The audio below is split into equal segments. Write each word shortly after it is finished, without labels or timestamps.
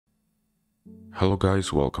Hello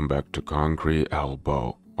guys, welcome back to Concrete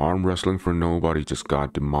Elbow. Arm Wrestling for Nobody just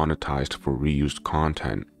got demonetized for reused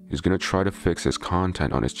content. He's gonna try to fix his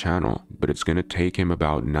content on his channel, but it's gonna take him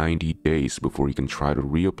about 90 days before he can try to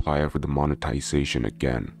reapply for the monetization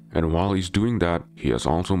again. And while he's doing that, he has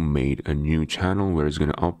also made a new channel where he's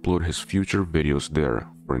gonna upload his future videos there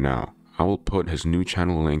for now. I will put his new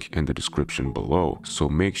channel link in the description below, so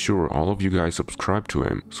make sure all of you guys subscribe to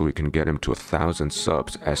him so we can get him to 1,000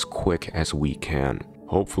 subs as quick as we can.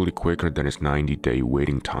 Hopefully quicker than his 90-day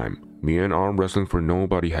waiting time. Me and Arm Wrestling for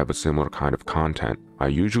Nobody have a similar kind of content. I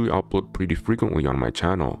usually upload pretty frequently on my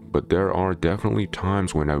channel, but there are definitely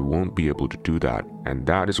times when I won't be able to do that, and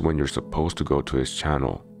that is when you're supposed to go to his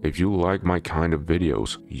channel. If you like my kind of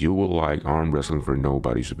videos, you will like Arm Wrestling for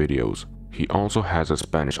Nobody's videos. He also has a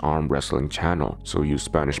Spanish arm wrestling channel, so you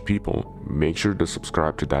Spanish people, make sure to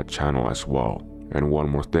subscribe to that channel as well. And one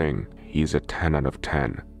more thing, he's a 10 out of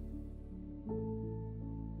 10.